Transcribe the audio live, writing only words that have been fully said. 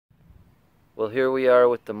Well, here we are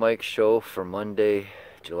with the Mike Show for Monday,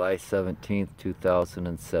 July 17th,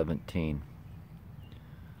 2017.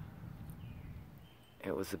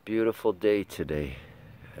 It was a beautiful day today.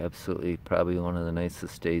 Absolutely, probably one of the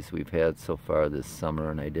nicest days we've had so far this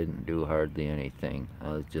summer, and I didn't do hardly anything. I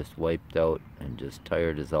was just wiped out and just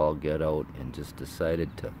tired as all get out, and just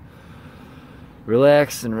decided to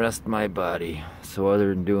relax and rest my body. So other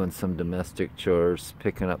than doing some domestic chores,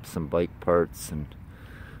 picking up some bike parts and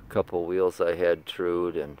couple wheels I had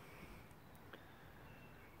trued, and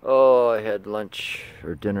I had lunch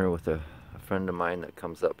or dinner with a friend of mine that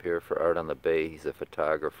comes up here for Art on the Bay. He's a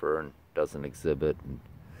photographer and does an exhibit,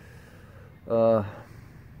 and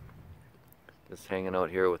just hanging out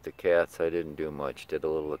here with the cats. I didn't do much, did a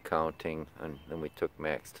little accounting, and then we took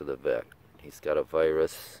Max to the vet. He's got a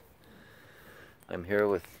virus. I'm here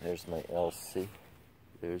with, there's my Elsie,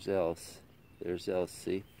 there's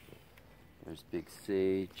Elsie. There's Big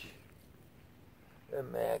Sage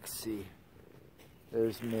and Maxie.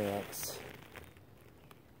 There's Max.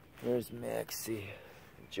 There's Maxie.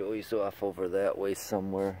 Joey's off over that way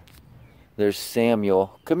somewhere. There's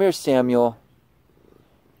Samuel. Come here, Samuel.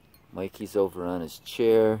 Mikey's over on his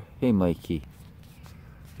chair. Hey, Mikey.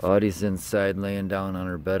 Audie's inside laying down on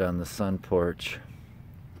her bed on the sun porch.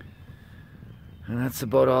 And that's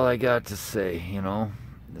about all I got to say, you know.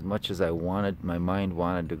 As much as I wanted, my mind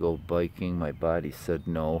wanted to go biking, my body said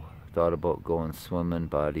no. Thought about going swimming,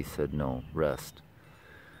 body said no, rest.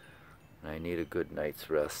 I need a good night's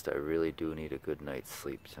rest. I really do need a good night's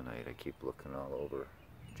sleep tonight. I keep looking all over.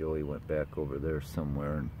 Joey went back over there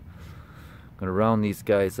somewhere, and I'm gonna round these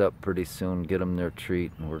guys up pretty soon, get them their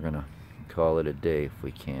treat, and we're gonna call it a day if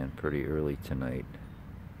we can, pretty early tonight.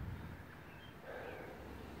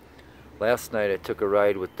 Last night I took a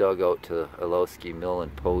ride with Doug out to Orlowski Mill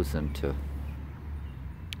in Posen to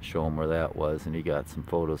show him where that was, and he got some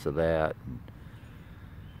photos of that. And,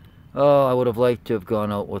 I would have liked to have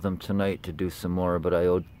gone out with him tonight to do some more, but I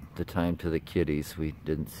owed the time to the kiddies. We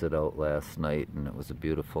didn't sit out last night, and it was a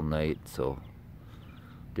beautiful night, so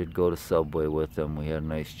did go to Subway with him. We had a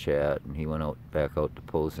nice chat, and he went back out to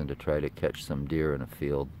Posen to try to catch some deer in a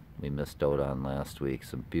field we missed out on last week.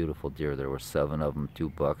 Some beautiful deer. There were 7 of them, 2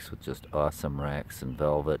 bucks with just awesome racks and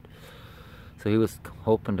velvet. So he was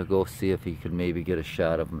hoping to go see if he could maybe get a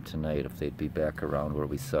shot of them tonight, if they'd be back around where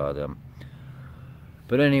we saw them.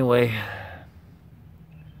 But anyway,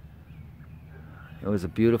 it was a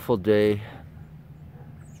beautiful day.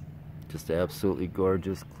 Just absolutely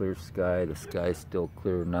gorgeous, clear sky. The sky's still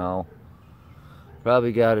clear now.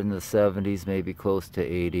 Probably got into the 70s, maybe close to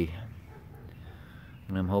 80.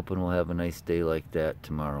 And I'm hoping we'll have a nice day like that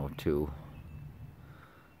tomorrow too.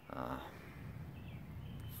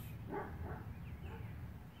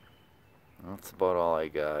 That's about all I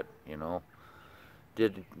got, you know.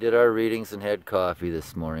 Did our readings and had coffee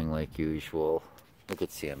this morning like usual. Look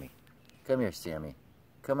at Sammy. Come here, Sammy.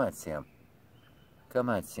 Come on, Sam. Come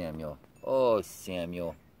on, Samuel. Oh,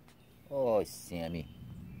 Samuel. Oh, Sammy.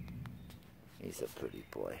 He's a pretty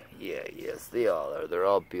boy. Yeah, he is. They all are. They're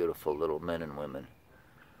all beautiful little men and women.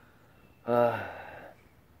 I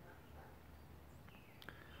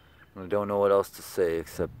don't know what else to say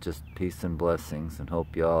except just peace and blessings, and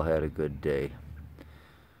hope you all had a good day.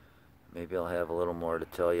 Maybe I'll have a little more to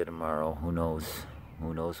tell you tomorrow. Who knows?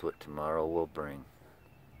 Who knows what tomorrow will bring.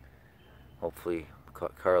 Hopefully,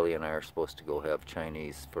 Carly and I are supposed to go have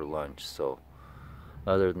Chinese for lunch, so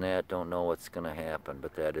other than that, don't know what's going to happen,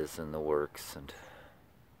 but that is in the works, and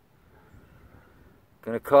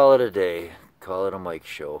gonna call it a day. Call it a Mike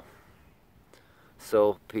Show.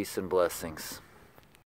 So, peace and blessings.